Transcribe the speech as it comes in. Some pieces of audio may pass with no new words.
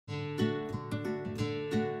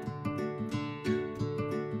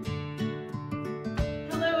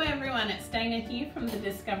Dana here from the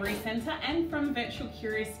Discovery Centre and from Virtual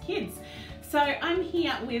Curious Kids. So I'm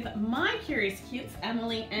here with my curious kids,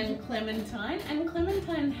 Emily and Clementine, and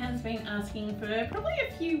Clementine has been asking for probably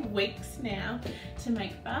a few weeks now to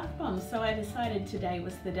make bath bombs, so I decided today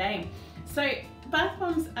was the day. So bath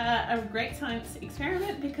bombs are a great science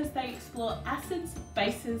experiment because they explore acids,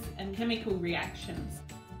 bases and chemical reactions.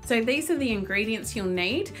 So these are the ingredients you'll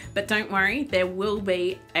need, but don't worry, there will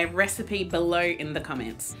be a recipe below in the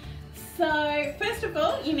comments. So first of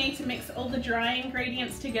all, you need to mix all the dry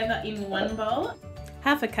ingredients together in one bowl.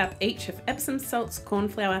 Half a cup each of Epsom salts, corn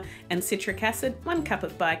flour and citric acid, 1 cup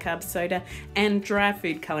of bicarb soda and dry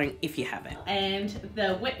food colouring if you have it. And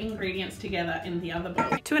the wet ingredients together in the other bowl.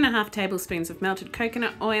 2.5 tablespoons of melted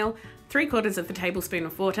coconut oil, 3/4 of a tablespoon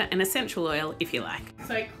of water and essential oil if you like.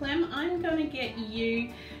 So Clem, I'm going to get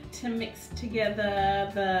you to mix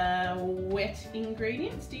together the wet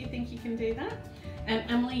ingredients. Do you think you can do that? And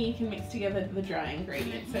Emily, you can mix together the dry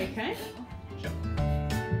ingredients, okay? Sure.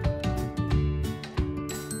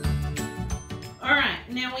 Alright,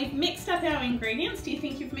 now we've mixed up our ingredients. Do you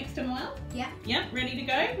think you've mixed them well? Yeah. Yep, ready to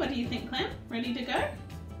go? What do you think, Clem? Ready to go?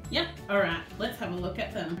 Yep, alright, let's have a look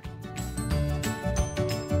at them.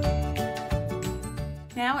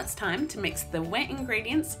 Now it's time to mix the wet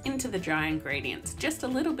ingredients into the dry ingredients, just a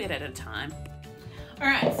little bit at a time.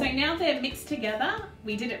 Alright, so now they're mixed together.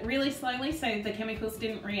 We did it really slowly so the chemicals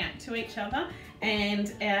didn't react to each other,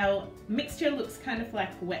 and our mixture looks kind of like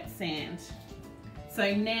wet sand.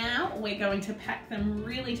 So now we're going to pack them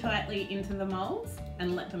really tightly into the molds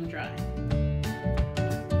and let them dry.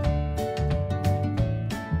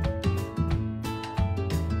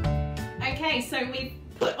 Okay, so we've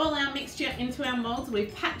put all our mixture into our molds,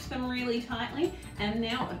 we've packed them really tightly, and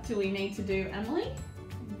now what do we need to do, Emily?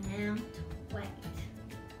 Now to wait.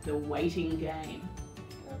 The waiting game.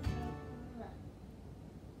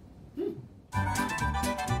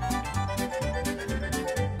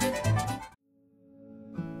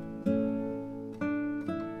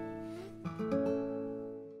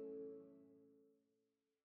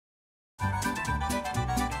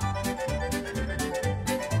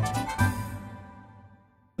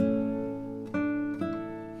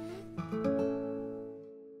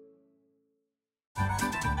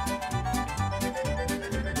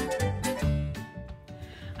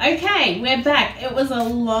 Okay, we're back. It was a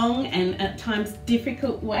long and at times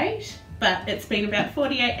difficult wait, but it's been about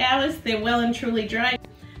 48 hours. They're well and truly dry.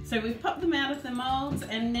 So we've popped them out of the molds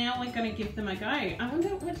and now we're going to give them a go. I wonder,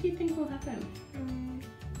 what do you think will happen?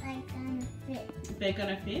 They're gonna fit. They're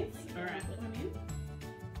going to fit? All right, put them in.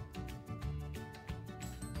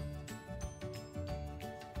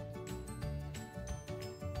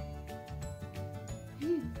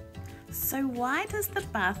 So why does the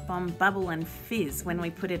bath bomb bubble and fizz when we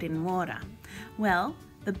put it in water? Well,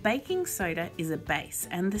 the baking soda is a base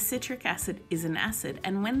and the citric acid is an acid,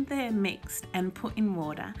 and when they're mixed and put in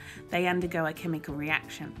water, they undergo a chemical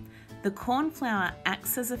reaction. The corn flour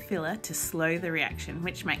acts as a filler to slow the reaction,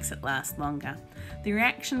 which makes it last longer. The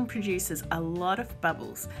reaction produces a lot of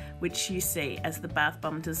bubbles, which you see as the bath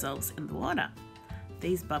bomb dissolves in the water.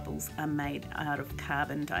 These bubbles are made out of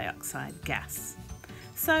carbon dioxide gas.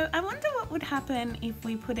 So I wonder what would happen if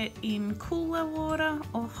we put it in cooler water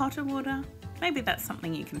or hotter water. Maybe that's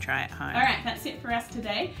something you can try at home. Alright, that's it for us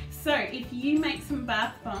today. So if you make some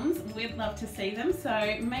bath bombs, we'd love to see them.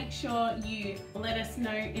 So make sure you let us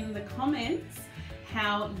know in the comments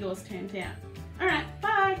how yours turned out. Alright,